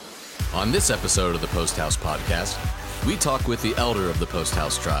On this episode of the Post House Podcast, we talk with the elder of the Post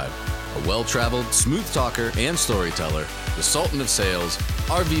House tribe, a well-traveled, smooth talker and storyteller, the Sultan of Sales,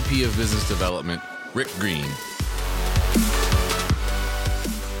 our VP of Business Development, Rick Green.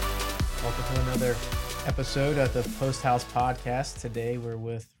 Welcome to another episode of the Post House Podcast. Today we're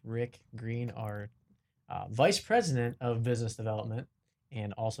with Rick Green, our Vice President of Business Development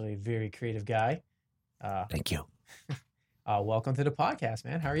and also a very creative guy. Thank you. Welcome to the podcast,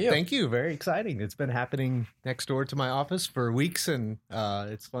 man. How are you? Thank you. Very exciting. It's been happening next door to my office for weeks, and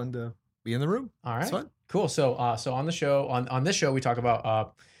it's fun to be in the room. All right. It's fun. Cool. So on the show, on this show, we talk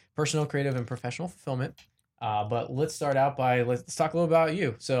about personal, creative, and professional fulfillment. But let's start out by let's talk a little about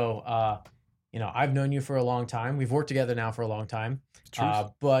you. So, I've known you for a long time. We've worked together now for a long time.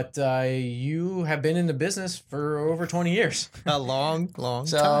 But you have been in the business for over 20 years. A long time.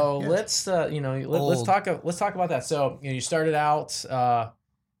 So Yes. let's talk about that. So you started out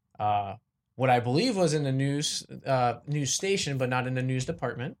what I believe was in the news station, but not in the news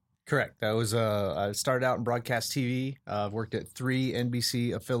department. Correct. That was I started out in broadcast TV. Worked at 3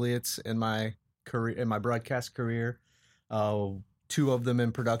 NBC affiliates in my career, in my broadcast career. 2 of them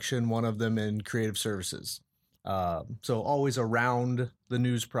in production, 1 of them in creative services. So always around the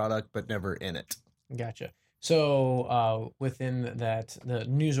news product, but never in it. Gotcha. So within the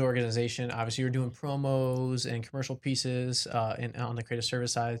news organization, obviously you're doing promos and commercial pieces on the creative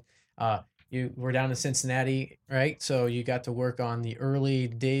service side. You were down in Cincinnati, right? So you got to work on the early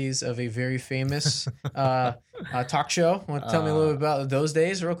days of a very famous talk show. Want to tell me a little bit about those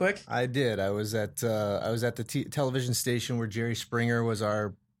days real quick? I did. I was at the television station where Jerry Springer was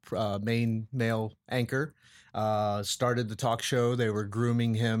our main male anchor. Started the talk show. They were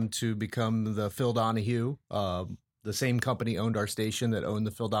grooming him to become the Phil Donahue. The same company owned our station that owned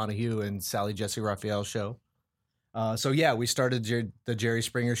the Phil Donahue and Sally Jesse Raphael show. We started the Jerry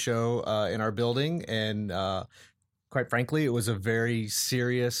Springer show in our building, and quite frankly, it was a very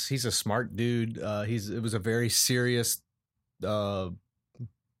serious. He's a smart dude. It was a very serious,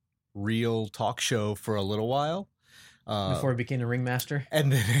 real talk show for a little while. Before he became the ringmaster,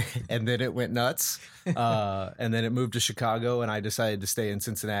 and then it went nuts, and then it moved to Chicago, and I decided to stay in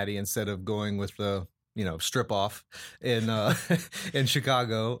Cincinnati instead of going with the strip off in in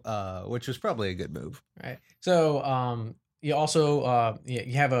Chicago, which was probably a good move. Right. So you also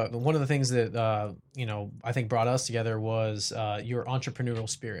you have one of the things that I think brought us together was your entrepreneurial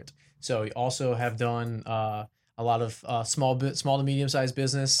spirit. So you also have done a lot of small to medium sized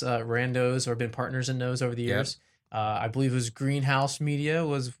business randos or been partners in those over the years. Yep. I believe it was Greenhouse Media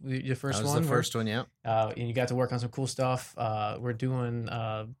was your first one. That was the first one, yeah. And you got to work on some cool stuff. We're doing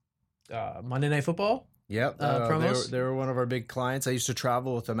Monday Night Football. Yep. Promos. They were one of our big clients. I used to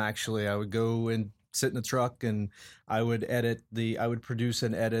travel with them, actually. I would go and sit in the truck, and I would produce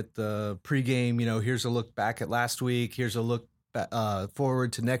and edit the pregame. Here's a look back at last week. Here's a look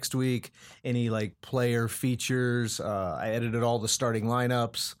forward to next week. Any player features. I edited all the starting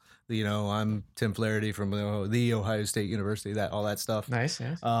lineups. I'm Tim Flaherty from the Ohio State University, all that stuff. Nice,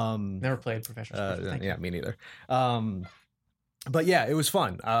 yes. Never played professional sports. Me neither. But yeah, it was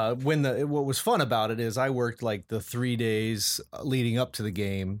fun. What was fun about it is I worked the 3 days leading up to the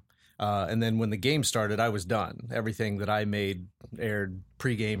game. And then when the game started, I was done. Everything that I made aired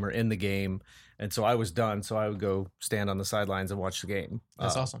pregame or in the game. And so I was done. So I would go stand on the sidelines and watch the game.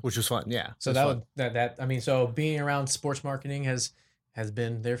 That's awesome. Which was fun. Yeah. So so being around sports marketing has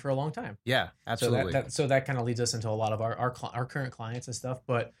been there for a long time. Yeah, absolutely. So that kind of leads us into a lot of our current clients and stuff.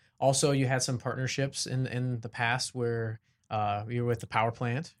 But also you had some partnerships in the past where you were with the power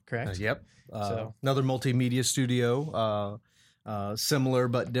plant, correct? Yep. Another multimedia studio, similar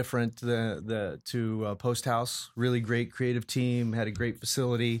but different to Post House. Really great creative team, had a great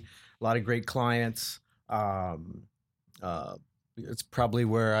facility, a lot of great clients. It's probably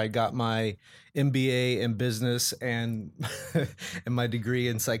where I got my MBA in business and and my degree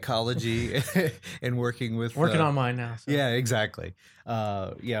in psychology and working on mine now. So. Yeah, exactly.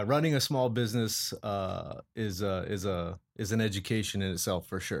 Running a small business is an education in itself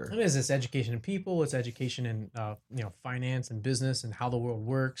for sure. It is. It's education in people. It's education in finance and business and how the world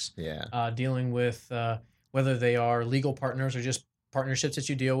works. Yeah. Dealing with whether they are legal partners or just partnerships that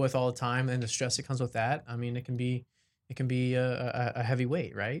you deal with all the time and the stress that comes with that. I mean, it can be a heavy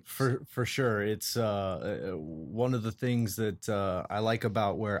weight, right? For sure. It's one of the things that I like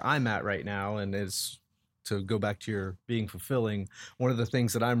about where I'm at right now, and is to go back to your being fulfilling. One of the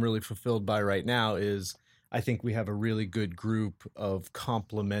things that I'm really fulfilled by right now is I think we have a really good group of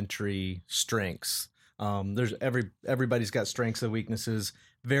complementary strengths. Everybody's got strengths and weaknesses.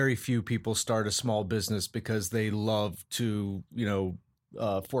 Very few people start a small business because they love to,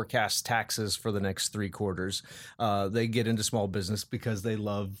 forecast taxes for the next 3 quarters. They get into small business because they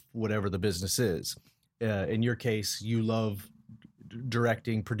love whatever the business is. In your case, you love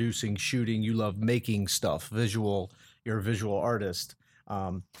directing, producing, shooting. You love making stuff, visual. You're a visual artist.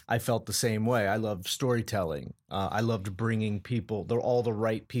 I felt the same way. I loved storytelling. I loved bringing people, all the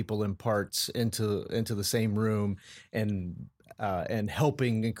right people and parts into the same room, and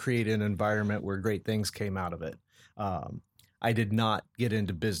helping and create an environment where great things came out of it. I did not get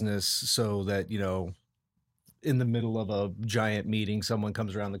into business so that, in the middle of a giant meeting, someone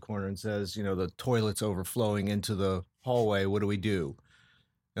comes around the corner and says, the toilet's overflowing into the hallway. What do we do?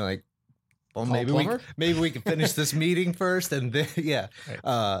 Like, well, maybe we can finish this meeting first, and then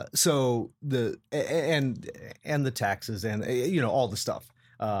Right. So the the taxes and all the stuff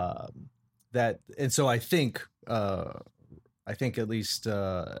so I think at least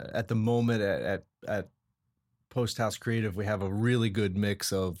at the moment at Post House Creative, we have a really good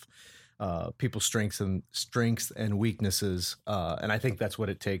mix of people's strengths and weaknesses, and I think that's what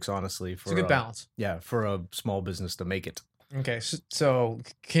it takes, honestly. It's a good balance. Yeah, for a small business to make it. Okay, so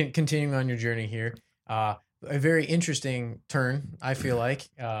continuing on your journey here, a very interesting turn, I feel like.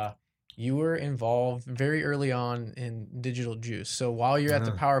 You were involved very early on in Digital Juice. So while you're at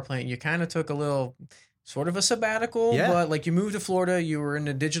the power plant, you kind of took a little sort of a sabbatical, but like you moved to Florida, you were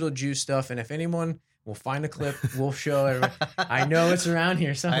into Digital Juice stuff, and if anyone will find a clip, we'll show everybody. I know it's around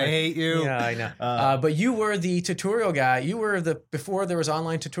here somewhere. I hate you. Yeah, I know. But you were the tutorial guy. You were before there was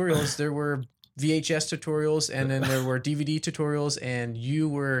online tutorials, there were VHS tutorials, and then there were DVD tutorials, and you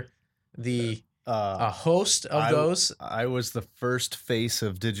were the host of those. I was the first face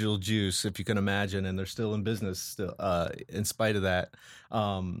of Digital Juice, if you can imagine, and they're still in business still, in spite of that.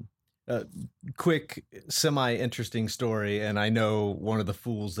 Quick, semi-interesting story, and I know one of the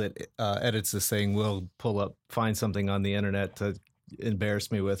fools that edits this thing will find something on the internet to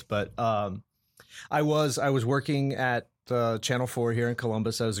embarrass me with, but I was working at Channel 4 here in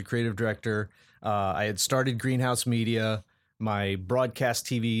Columbus. I was a creative director. I had started Greenhouse Media, my broadcast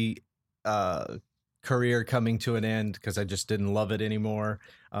TV career coming to an end because I just didn't love it anymore.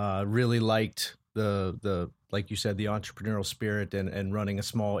 Really liked the like you said, the entrepreneurial spirit and running a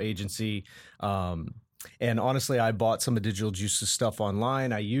small agency. And honestly, I bought some of Digital Juice's stuff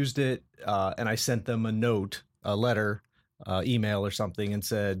online. I used it, and I sent them a letter, email or something, and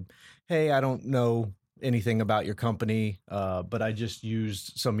said, hey, I don't know anything about your company, but I just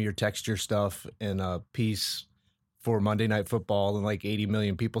used some of your texture stuff in a piece for Monday Night Football, and like 80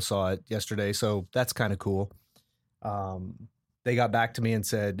 million people saw it yesterday, so that's kind of cool. They got back to me and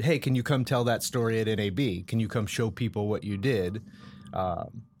said, hey, can you come tell that story at NAB? Can you come show people what you did?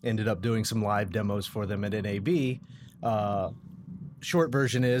 Ended up doing some live demos for them at NAB. Short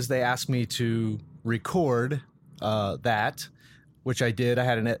version is they asked me to record that, which I did. I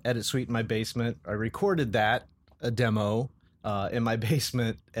had an edit suite in my basement. I recorded a demo in my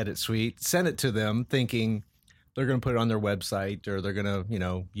basement edit suite, sent it to them thinking they're going to put it on their website or they're going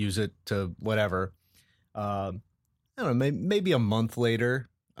to, use it to whatever. I don't know, maybe a month later,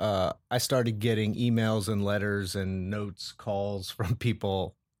 I started getting emails and letters and notes, calls from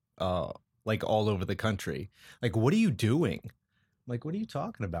people like all over the country. Like, what are you doing? I'm like, what are you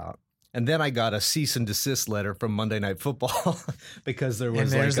talking about? And then I got a cease and desist letter from Monday Night Football because there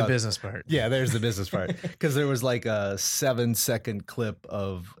was there's the business part. Yeah, there's the business part. Because there was like a 7-second clip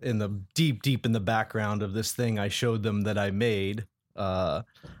in the deep in the background of this thing I showed them that I made. NFL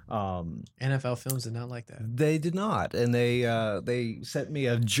Films did not like that. They did not, and they sent me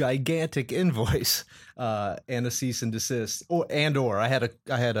a gigantic invoice and a cease and desist, or I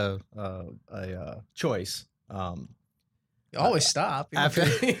had a choice. Always stop. After,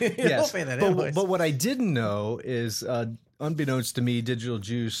 yes. But what I didn't know is, unbeknownst to me, Digital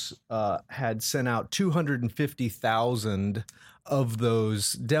Juice had sent out 250,000 of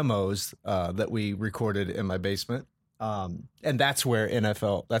those demos that we recorded in my basement. And that's where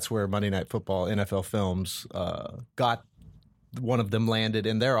Monday Night Football, NFL Films got one of them landed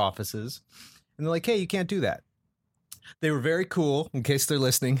in their offices. And they're like, hey, you can't do that. They were very cool, in case they're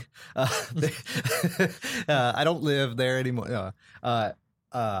listening. I don't live there anymore.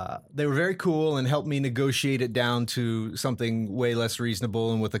 They were very cool and helped me negotiate it down to something way less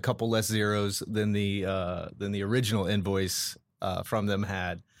reasonable and with a couple less zeros than the original invoice from them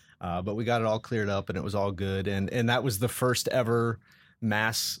had. But we got it all cleared up and it was all good. And that was the first ever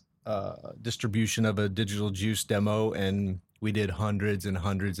mass distribution of a Digital Juice demo, and we did hundreds and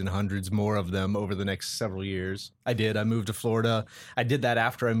hundreds and hundreds more of them over the next several years. I moved to Florida. I did that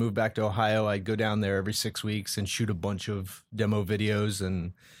after I moved back to Ohio. I'd go down there every 6 weeks and shoot a bunch of demo videos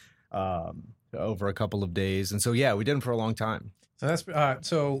and over a couple of days. And so, yeah, we did them for a long time. So that's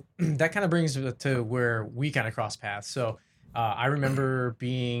so that kind of brings it to where we kind of cross paths. So I remember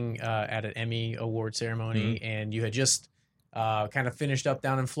being at an Emmy award ceremony, and you had just kind of finished up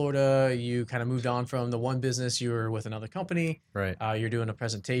down in Florida. You kind of moved on from the one business. You were with another company. Right. You're doing a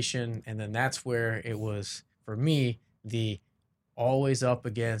presentation, and then that's where it was for me the always up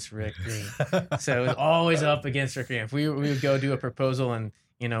against Rick Green. So it was always up against Rick Green. If we would go do a proposal, and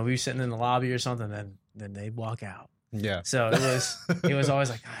we were sitting in the lobby or something, then they'd walk out. Yeah. So it was always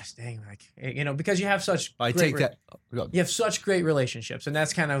like, gosh, dang, like because you have such you have such great relationships, and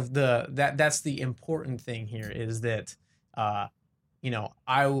that's kind of that's the important thing here is that when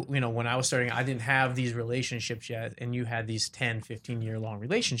I was starting, I didn't have these relationships yet, and you had these 10, 15 year long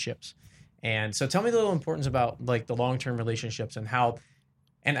relationships. And so tell me the little importance about like the long-term relationships and how,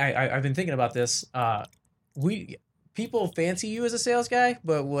 and I've been thinking about this. People fancy you as a sales guy,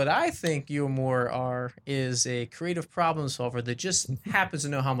 but what I think you more is a creative problem solver that just happens to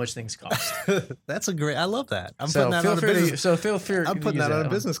know how much things cost. I love that. I'm So putting that feel on a free business. so feel free. I'm to putting use that on a one.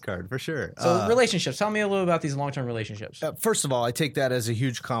 business card for sure. So relationships. Tell me a little about these long-term relationships. First of all, I take that as a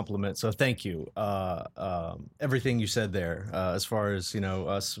huge compliment. So thank you. Everything you said there, as far as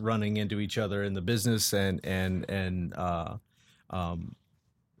us running into each other in the business and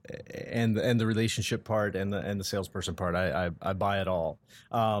the relationship part and the salesperson part, I buy it all.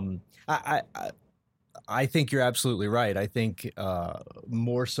 I think you're absolutely right. I think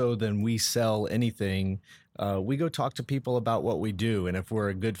more so than we sell anything, we go talk to people about what we do, and if we're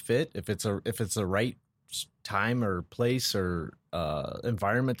a good fit, if it's a right time or place or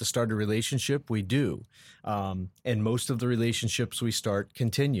environment to start a relationship, we do. And most of the relationships we start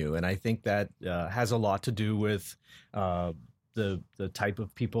continue, and I think that has a lot to do with the type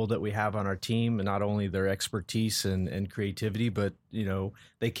of people that we have on our team, and not only their expertise and creativity, but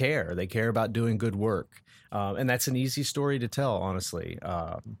they care about doing good work. And that's an easy story to tell, honestly.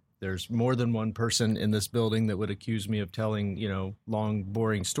 There's more than one person in this building that would accuse me of telling, long,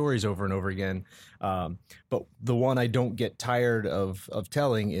 boring stories over and over again. But the one I don't get tired of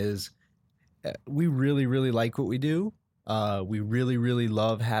telling is we really, really like what we do. We really, really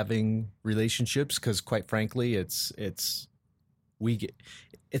love having relationships because, quite frankly, it's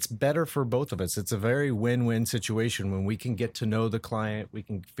better for both of us. It's a very win-win situation when we can get to know the client. We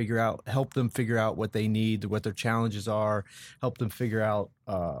can help them figure out what they need, what their challenges are, help them figure out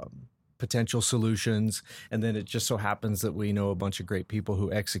potential solutions. And then it just so happens that we know a bunch of great people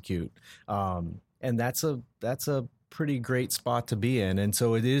who execute. And that's a pretty great spot to be in. And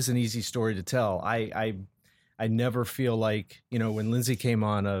so it is an easy story to tell. I never feel like, when Lindsay came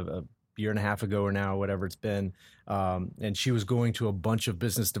on a year and a half ago or now, whatever it's been, and she was going to a bunch of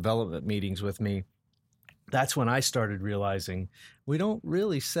business development meetings with me, that's when I started realizing we don't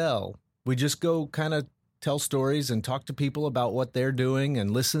really sell. We just go kind of tell stories and talk to people about what they're doing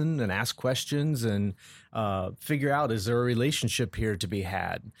and listen and ask questions and figure out, is there a relationship here to be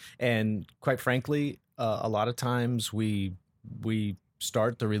had? And quite frankly, a lot of times we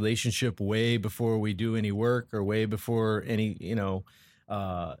start the relationship way before we do any work or way before any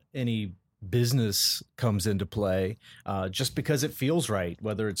business comes into play, just because it feels right,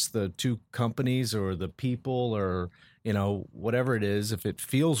 whether it's the two companies or the people or, whatever it is. If it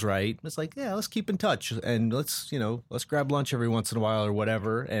feels right, it's like, yeah, let's keep in touch and let's grab lunch every once in a while or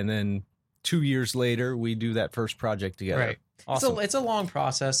whatever. And then 2 years later, we do that first project together. Right. Awesome. It's a long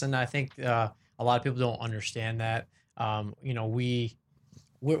process. And I think a lot of people don't understand that. I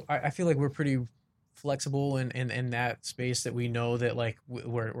feel like we're pretty flexible in that space, that we know that like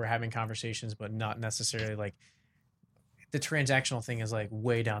we're having conversations, but not necessarily like the transactional thing is like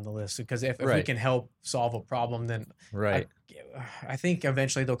way down the list, because if we can help solve a problem, then I think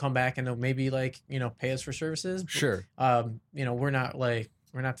eventually they'll come back and they'll maybe like, pay us for services. Sure. We're not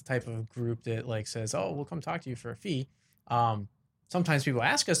the type of group that like says, oh, we'll come talk to you for a fee. Sometimes people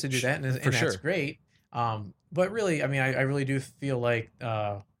ask us to do that, and that's great. But really, I mean, I really do feel like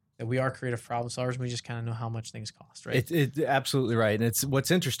that we are creative problem solvers. We just kind of know how much things cost, right? It's absolutely right. And it's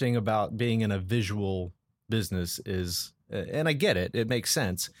what's interesting about being in a visual business is, and I get it, it makes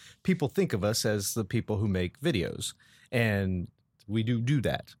sense. People think of us as the people who make videos, and we do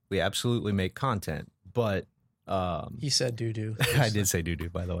that. We absolutely make content, but he said doo-doo. I did say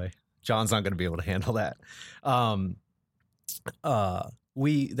doo-doo, by the way. John's not going to be able to handle that.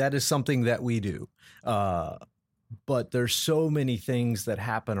 That is something that we do. But there's so many things that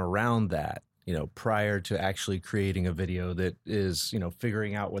happen around that, prior to actually creating a video, that is,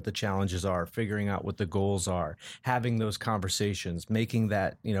 figuring out what the challenges are, figuring out what the goals are, having those conversations, making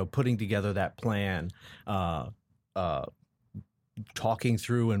that, putting together that plan, talking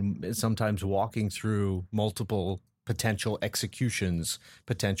through and sometimes walking through multiple potential executions,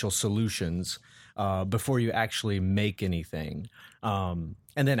 potential solutions before you actually make anything. And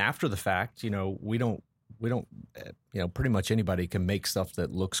then after the fact, we don't, pretty much anybody can make stuff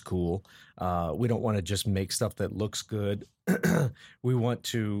that looks cool. We don't want to just make stuff that looks good. We want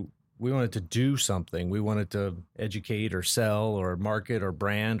it to do something. We want it to educate or sell or market or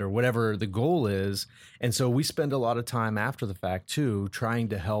brand or whatever the goal is. And so we spend a lot of time after the fact too, trying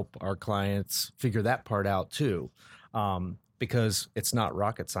to help our clients figure that part out too. Because it's not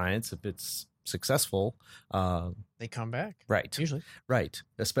rocket science. If it's successful, they come back. Right. Usually. Right.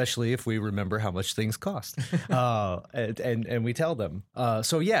 Especially if we remember how much things cost. And we tell them.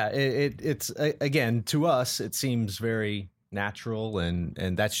 So yeah, it's again, to us, it seems very natural,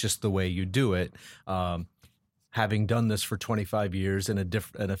 and that's just the way you do it. Having done this for 25 years in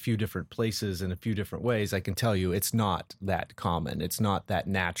a few different places in a few different ways, I can tell you it's not that common. It's not that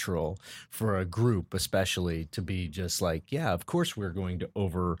natural for a group, especially, to be just like, yeah, of course we're going to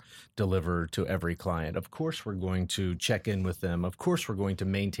over deliver to every client. Of course we're going to check in with them. Of course we're going to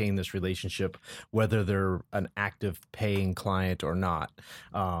maintain this relationship, whether they're an active paying client or not.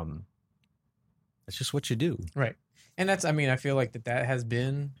 It's just what you do. Right. And that's, I feel like that has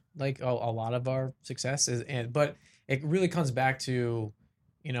been like a lot of our success but it really comes back to,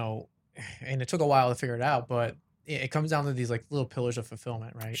 and it took a while to figure it out, but it comes down to these like little pillars of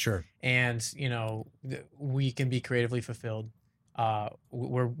fulfillment, right? Sure. And, we can be creatively fulfilled,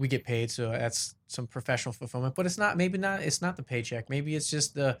 where we get paid. So that's some professional fulfillment, but it's not the paycheck. Maybe it's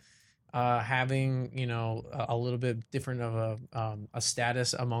just the, having, a little bit different of a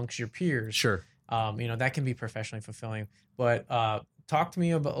status amongst your peers. Sure. That can be professionally fulfilling, but talk to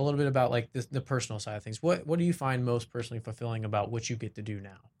me a little bit about like the personal side of things. What do you find most personally fulfilling about what you get to do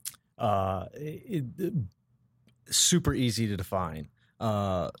now? Super easy to define.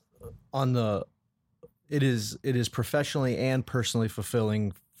 It is professionally and personally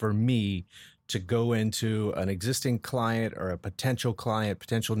fulfilling for me to go into an existing client or a potential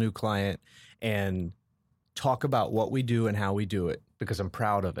new client, and talk about what we do and how we do it, because I'm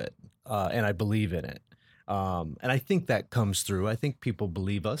proud of it. And I believe in it. And I think that comes through. I think people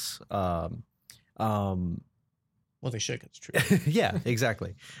believe us. Well, they should, 'cause it's true. Yeah,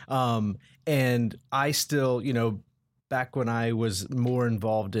 exactly. And I still, back when I was more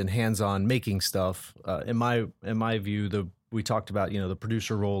involved in hands-on making stuff, in my view, we talked about, the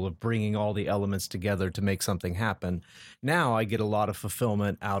producer role of bringing all the elements together to make something happen. Now I get a lot of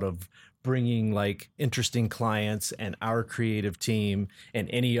fulfillment out of bringing like interesting clients and our creative team and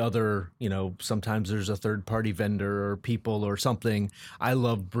any other, sometimes there's a third party vendor or people or something. I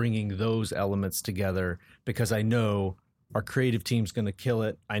love bringing those elements together because I know our creative team's going to kill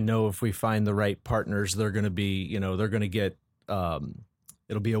it. I know if we find the right partners, they're going to be, they're going to get,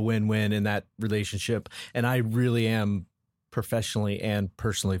 it'll be a win-win in that relationship. And I really am professionally and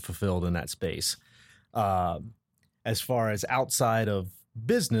personally fulfilled in that space. As far as outside of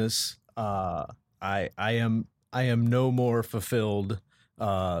business, I am no more fulfilled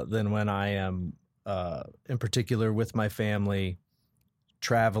than when I am in particular with my family,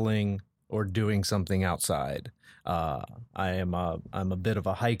 traveling or doing something outside. I'm a bit of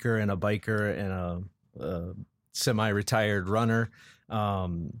a hiker and a biker and a semi-retired runner,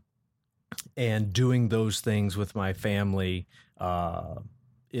 and doing those things with my family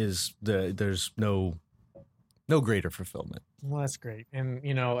there's no greater fulfillment. Well, that's great. And,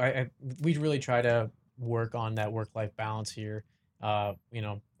 we really try to work on that work-life balance here. I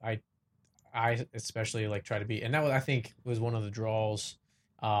especially like try to be, and that was, I think, was one of the draws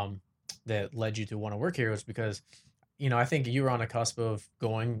that led you to want to work here, was because, I think you were on a cusp of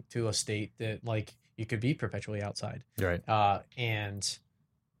going to a state that like you could be perpetually outside. Right. And,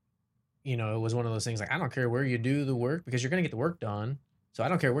 it was one of those things like, I don't care where you do the work because you're going to get the work done. So I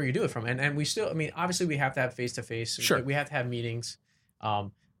don't care where you do it from. And we still, obviously we have to have face-to-face. Sure. We have to have meetings.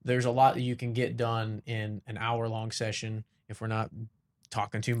 There's a lot that you can get done in an hour-long session if we're not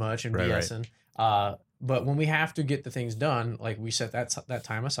talking too much and BSing. Right. But when we have to get the things done, like we set that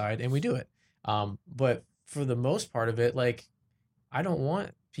time aside and we do it. But for the most part of it, like I don't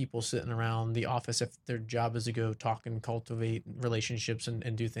want people sitting around the office if their job is to go talk and cultivate relationships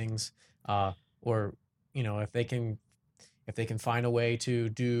and do things. Or, if they can find a way to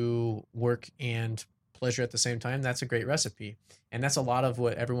do work and pleasure at the same time, that's a great recipe. And that's a lot of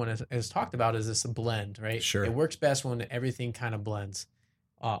what everyone has talked about, is this blend, right? Sure. It works best when everything kind of blends.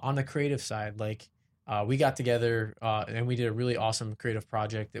 On the creative side, like we got together and we did a really awesome creative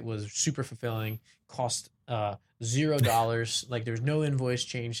project that was super fulfilling, cost $0. Like there's no invoice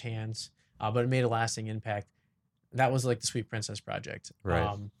changed hands, but it made a lasting impact. That was like the Sweet Princess project.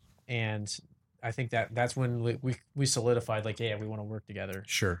 Right. And I think that's when we solidified like, yeah, we want to work together.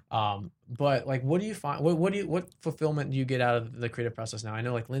 Sure. But like, what do you find? What fulfillment do you get out of the creative process now? I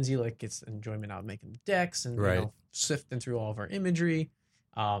know like Lindsay like gets enjoyment out of making the decks and Right. you know, sifting through all of our imagery.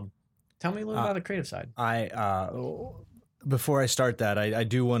 Tell me a little about the creative side. Before I start that, I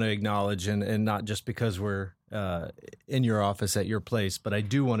do want to acknowledge, and not just because we're in your office at your place, but I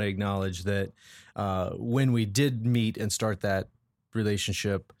do want to acknowledge that when we did meet and start that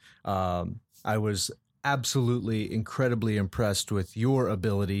relationship, I was absolutely incredibly impressed with your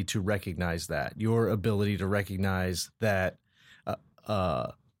ability to recognize that,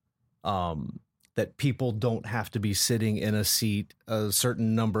 that people don't have to be sitting in a seat a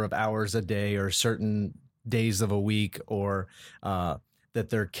certain number of hours a day or certain days of a week, or that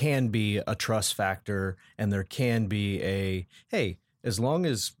there can be a trust factor and there can be hey, as long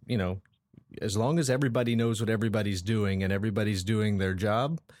as everybody knows what everybody's doing and everybody's doing their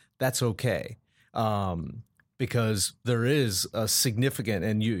job, that's okay. Because there is a significant,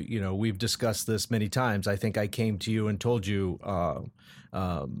 and we've discussed this many times. I think I came to you and told you,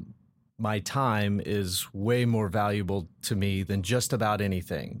 my time is way more valuable to me than just about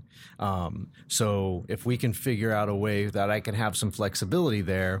anything. So if we can figure out a way that I can have some flexibility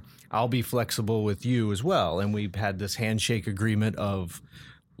there, I'll be flexible with you as well. And we've had this handshake agreement of,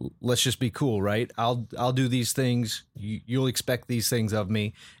 let's just be cool, right? I'll do these things. You'll expect these things of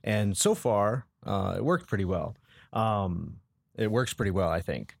me. And so far, it worked pretty well. It works pretty well, I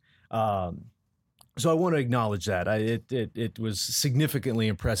think. So I want to acknowledge that. It was significantly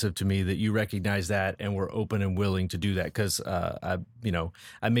impressive to me that you recognize that and were open and willing to do that, because I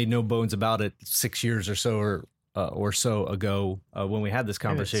made no bones about it 6 years or so ago when we had this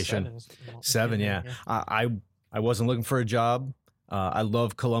conversation. Seven, yeah. I wasn't looking for a job. I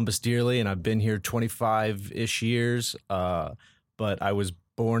love Columbus dearly, and I've been here 25-ish years. But I was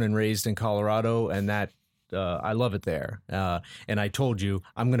born and raised in Colorado, and that I love it there. And I told you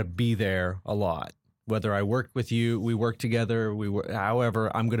I'm going to be there a lot. Whether I work with you, we work together,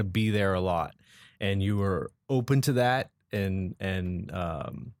 however, I'm going to be there a lot. And you were open to that and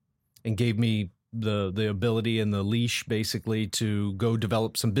gave me the ability and the leash basically to go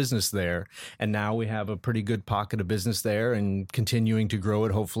develop some business there. And now we have a pretty good pocket of business there and continuing to grow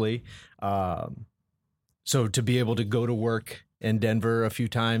it, hopefully. So to be able to go to work in Denver a few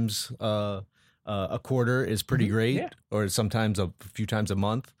times a quarter is pretty great, yeah. Or sometimes a few times a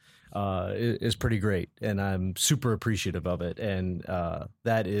month. Is pretty great, and I'm super appreciative of it, and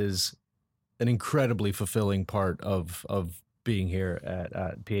that is an incredibly fulfilling part of being here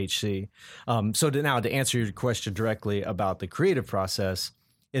at PHC. So to answer your question directly about the creative process,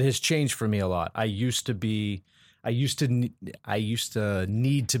 it has changed for me a lot. I used to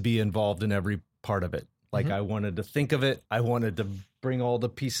need to be involved in every part of it. Like I wanted to think of it. I wanted to bring all the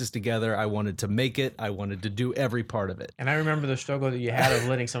pieces together. I wanted to make it. I wanted to do every part of it. And I remember the struggle that you had of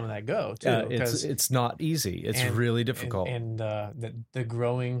letting some of that go too. It's not easy. It's really difficult. And the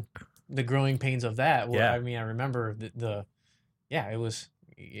growing pains of that. Well, yeah. I mean, I remember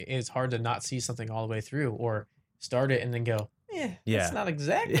it's hard to not see something all the way through or start it and then go, that's not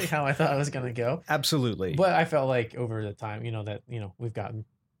exactly how I thought it was going to go. Absolutely. But I felt like over the time, we've gotten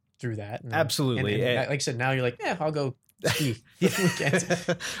through that. Absolutely. And like I said, now you're like, I'll go ski.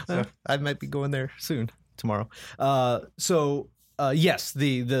 So I might be going there soon, tomorrow. Yes,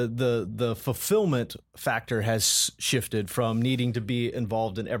 the fulfillment factor has shifted from needing to be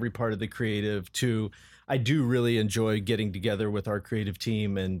involved in every part of the creative to I do really enjoy getting together with our creative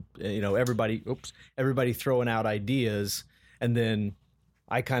team and everybody throwing out ideas, and then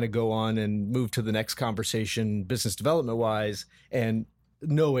I kind of go on and move to the next conversation business development wise, and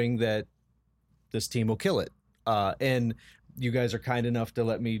knowing that this team will kill it. And you guys are kind enough to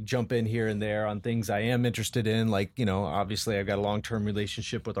let me jump in here and there on things I am interested in. Like, obviously I've got a long-term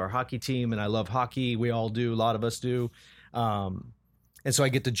relationship with our hockey team and I love hockey. We all do. A lot of us do. And so I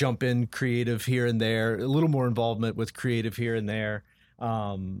get to jump in creative here and there, a little more involvement with creative here and there.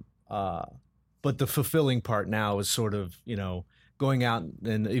 But the fulfilling part now is sort of, going out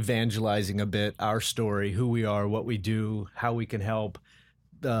and evangelizing a bit our story, who we are, what we do, how we can help,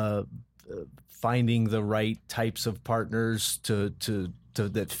 finding the right types of partners to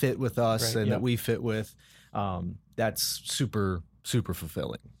that fit with us, right, and that we fit with. That's super, super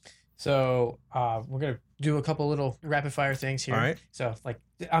fulfilling. So we're going to do a couple little rapid fire things here. All right. So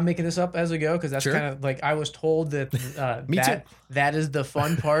I'm making this up as we go, because that's kind of like I was told that that is the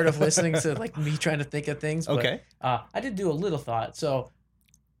fun part of listening to me trying to think of things. But, okay. I did do a little thought. So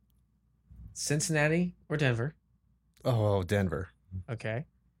Cincinnati or Denver? Oh, Denver. Okay.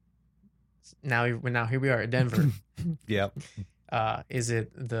 Now here we are at Denver. Yep. Is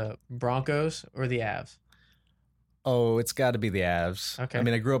it the Broncos or the Avs? Oh, it's got to be the Avs. Okay. I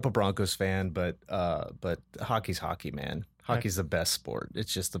mean, I grew up a Broncos fan, but hockey's hockey, man. Hockey's the best sport.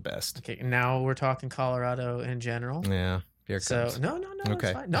 It's just the best. Okay, now we're talking Colorado in general. Yeah, here it So comes. no, Okay.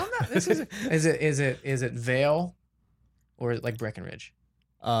 it's fine. No, I'm not. This is is it Vail or like Breckenridge?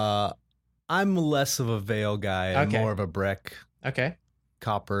 I'm less of a Vale guy and Okay. more of a Breck. Okay.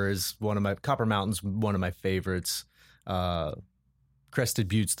 Copper Mountain's one of my favorites. Crested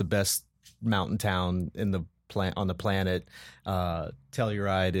Butte's the best mountain town on the planet.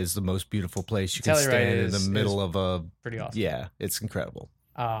 Telluride is the most beautiful place you can Telluride stand in is the middle of a. Pretty awesome. Yeah, it's incredible.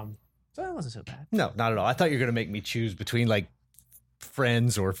 So that wasn't so bad. No, not at all. I thought you were going to make me choose between like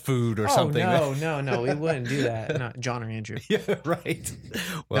friends or food or something. No, we wouldn't do that. Not John or Andrew. Yeah, right.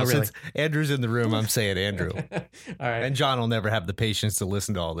 Well, really. since Andrew's in the room, I'm saying Andrew. All right. And John will never have the patience to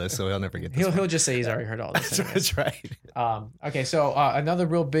listen to all this, so he'll never get this. He'll just say he's already heard all this. That's right. Okay, so another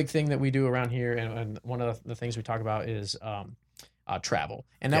real big thing that we do around here, and one of the things we talk about is travel,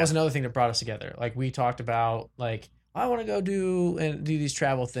 and that was another thing that brought us together. Like we talked about, like I want to go do these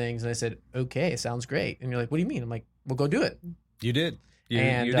travel things, and I said, okay, sounds great. And you're like, what do you mean? I'm like, well, go do it. You did. You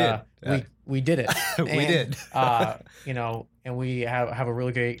And did. we did it. We did. And we have a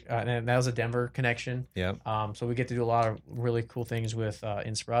really great, and that was a Denver connection. Yeah. So we get to do a lot of really cool things with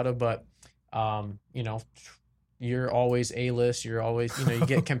Inspirato, but you're always A-list. You're always, you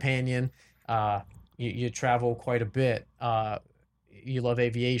get companion. You travel quite a bit. You love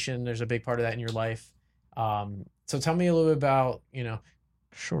aviation. There's a big part of that in your life. So tell me a little bit about,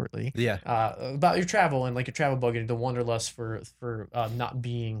 shortly. Yeah. About your travel and like your travel bug and the wanderlust for not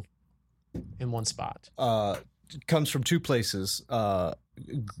being in one spot. Comes from two places.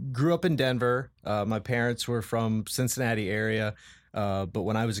 Grew up in Denver. My parents were from Cincinnati area. But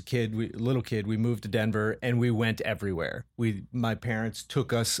when I was little kid, we moved to Denver and we went everywhere. My parents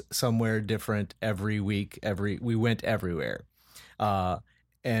took us somewhere different every week. We went everywhere.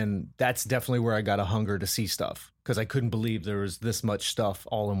 And that's definitely where I got a hunger to see stuff because I couldn't believe there was this much stuff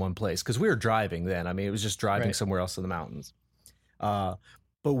all in one place because we were driving then. I mean, it was just driving somewhere else in the mountains. But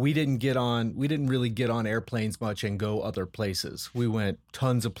we didn't really get on airplanes much and go other places. We went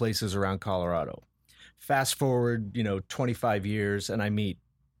tons of places around Colorado. Fast forward, 25 years and I meet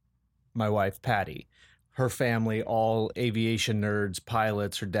my wife, Patty. Her family, all aviation nerds,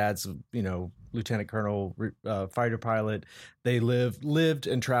 pilots. Her dad's, lieutenant colonel, fighter pilot. They lived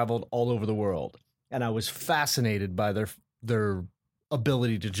and traveled all over the world. And I was fascinated by their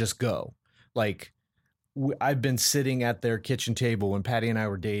ability to just go. Like, I've been sitting at their kitchen table when Patty and I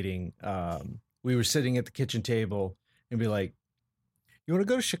were dating. We were sitting at the kitchen table and be like, you want to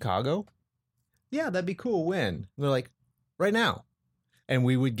go to Chicago? Yeah, that'd be cool. When? And they're like, right now. And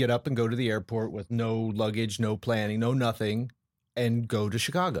we would get up and go to the airport with no luggage, no planning, no nothing, and go to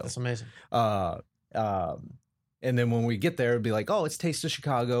Chicago. That's amazing. And then when we get there, it'd be like, oh, it's Taste of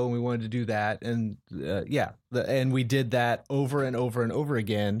Chicago. And we wanted to do that. And and we did that over and over and over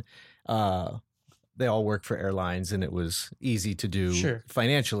again. They all work for airlines and it was easy to do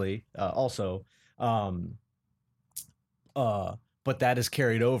financially also. But that is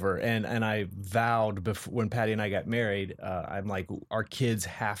carried over. And I vowed before, when Patty and I got married, I'm like, our kids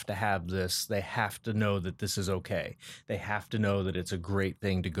have to have this. They have to know that this is okay. They have to know that it's a great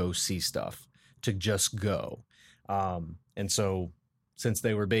thing to go see stuff, to just go. And so since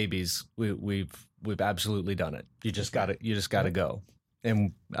they were babies, we've absolutely done it. You just gotta go.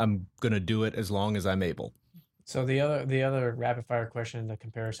 And I'm going to do it as long as I'm able. So the other rapid fire question, the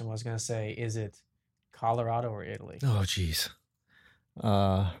comparison was going to say, is it Colorado or Italy? Oh, geez.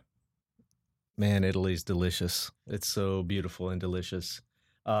 Man, Italy's delicious. It's so beautiful and delicious.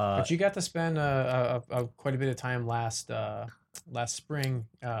 But you got to spend quite a bit of time last spring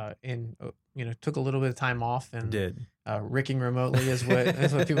took a little bit of time off and ricking remotely is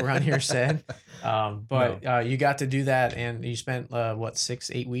what people around here said. You got to do that and you spent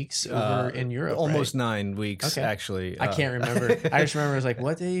 6-8 weeks over in Europe, almost right? 9 weeks actually. I can't remember. I just remember it was like,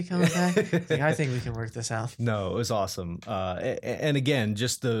 what day are you coming back? Like, I think we can work this out. No, it was awesome. And again,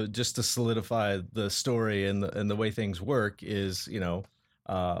 just to solidify the story and the way things work is,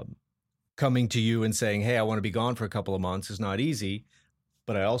 coming to you and saying, hey, I want to be gone for a couple of months is not easy.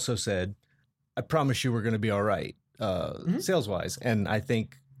 But I also said, I promise you we're going to be all right, sales wise. And I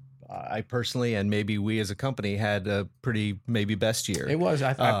think I personally, and maybe we as a company, had a pretty maybe best year. It was.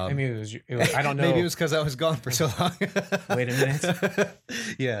 I mean, it was. I don't know. Maybe it was because I was gone for so long. Wait a minute.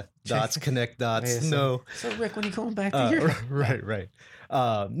 Yeah, dots connect dots. No. So Rick, when are you going back to Europe? Right.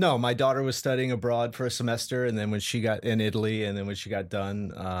 No, my daughter was studying abroad for a semester, and then when she got in Italy, and then when she got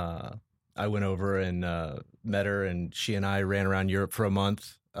done, I went over and met her, and she and I ran around Europe for a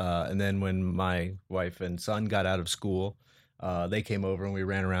month. And then when my wife and son got out of school, they came over and we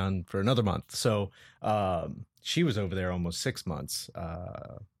ran around for another month. So she was over there almost 6 months,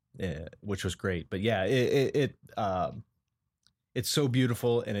 which was great. But yeah, it's so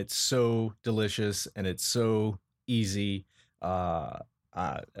beautiful and it's so delicious and it's so easy.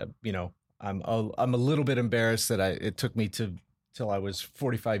 You know, I'm a little bit embarrassed that it took me till I was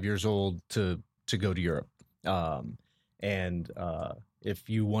 45 years old to go to Europe. If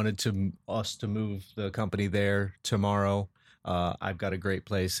you wanted us to move the company there tomorrow, I've got a great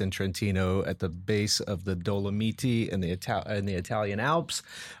place in Trentino at the base of the Dolomiti and the Italian Alps.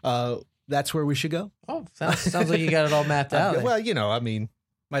 That's where we should go. Oh, sounds like you got it all mapped out. Well, you know, I mean,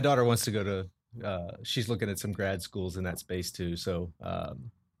 my daughter wants to go to. She's looking at some grad schools in that space too, so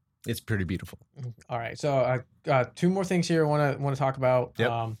it's pretty beautiful. All right, so I got two more things here I want to talk about.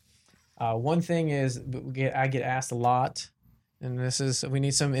 Yep. One thing is I get asked a lot, and we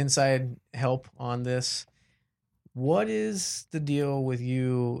need some inside help on this. What is the deal with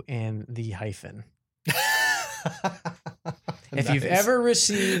you and the hyphen? If you've ever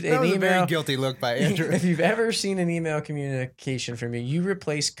received an email, a very guilty look by Andrew. If you've ever seen an email communication from me, you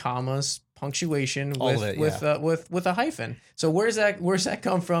replace commas, punctuation with a hyphen. So where's that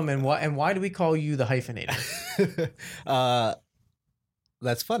come from, and why do we call you the hyphenator?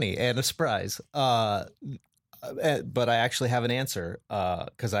 That's funny and a surprise. But I actually have an answer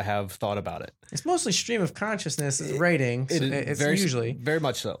because I have thought about it. It's mostly stream of consciousness writing. It's usually very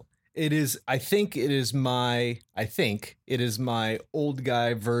much so. It is. I think it is my old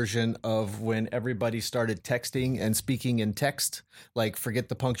guy version of when everybody started texting and speaking in text. Like, forget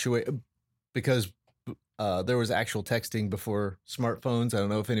the punctuation, because there was actual texting before smartphones. I don't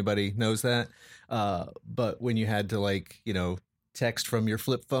know if anybody knows that. But when you had to, like, you know, text from your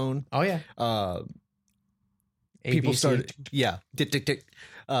flip phone. Oh yeah. People started. Yeah. Tick tick tick.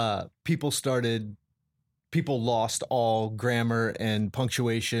 People lost all grammar and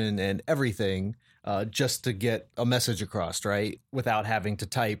punctuation and everything just to get a message across, right? Without having to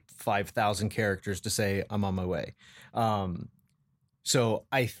type 5,000 characters to say, I'm on my way. So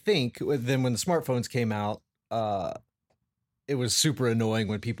I think then when the smartphones came out, it was super annoying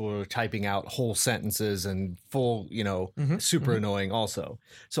when people were typing out whole sentences and full, you know, super annoying also.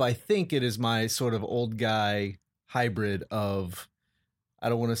 So I think it is my sort of old guy hybrid of, I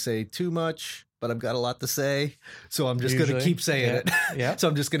don't want to say too much, but I've got a lot to say, so I'm just going to keep saying it. Yeah. So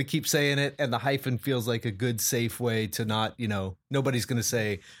I'm just going to keep saying it, and the hyphen feels like a good, safe way to not, you know, nobody's going to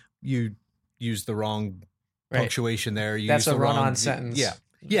say you used the wrong punctuation there. That's a run-on sentence. Yeah.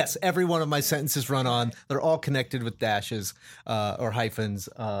 Yes, every one of my sentences run on. They're all connected with dashes or hyphens.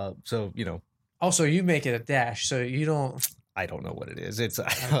 So, you know. Also, you make it a dash, so you don't. I don't know what it is. It's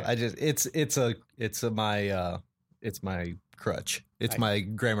okay. It's my crutch. It's my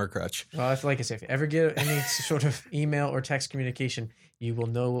grammar crutch. Well, like I say, if you ever get any sort of email or text communication, you will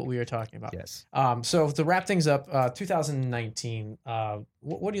know what we are talking about. Yes. So to wrap things up, 2019,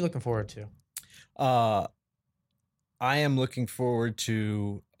 what are you looking forward to? I am looking forward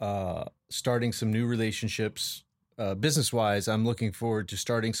to starting some new relationships. Business-wise, I'm looking forward to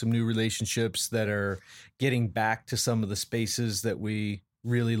starting some new relationships that are getting back to some of the spaces that we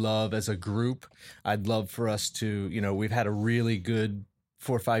really love as a group. I'd love for us to, you know, we've had a really good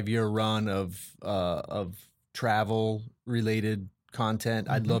 4 or 5 year run of travel related content.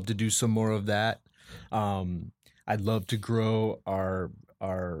 I'd love to do some more of that. I'd love to grow our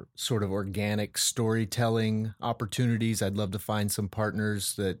sort of organic storytelling opportunities. I'd love to find some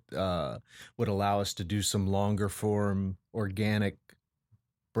partners that would allow us to do some longer form organic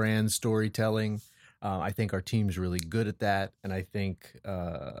brand storytelling. I think our team's really good at that, and I think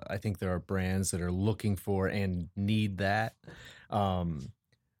there are brands that are looking for and need that. On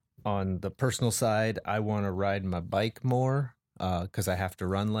the personal side, I want to ride my bike more because I have to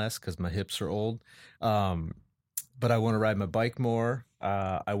run less because my hips are old. But I want to ride my bike more.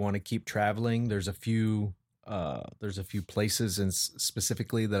 I want to keep traveling. There's a few places and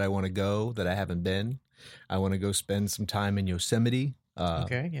specifically that I want to go that I haven't been. I want to go spend some time in Yosemite.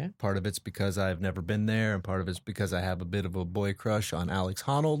 Okay, yeah. Part of it's because I've never been there, and part of it's because I have a bit of a boy crush on Alex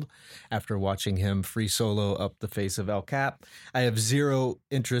Honnold after watching him free solo up the face of El Cap. I have zero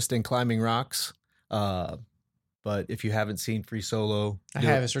interest in climbing rocks, but if you haven't seen free solo, I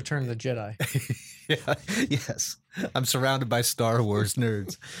have. It's Return of the Jedi. Yeah, yes, I'm surrounded by Star Wars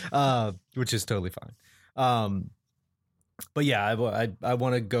nerds, which is totally fine. But yeah, I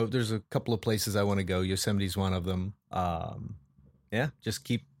want to go. There's a couple of places I want to go. Yosemite's one of them. Yeah, just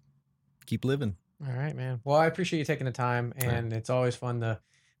keep living. All right, man. Well, I appreciate you taking the time, and it's always fun to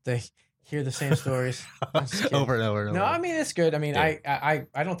hear the same stories. I'm just kidding. over and over and over. No, I mean it's good. I mean, Yeah.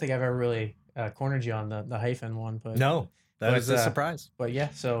 I don't think I've ever really cornered you on the hyphen one, but No, that But, was a surprise. But yeah,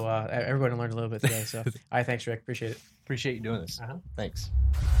 so everybody learned a little bit today. So, thanks, Rick. Appreciate it. Appreciate you doing this. Uh-huh. Thanks.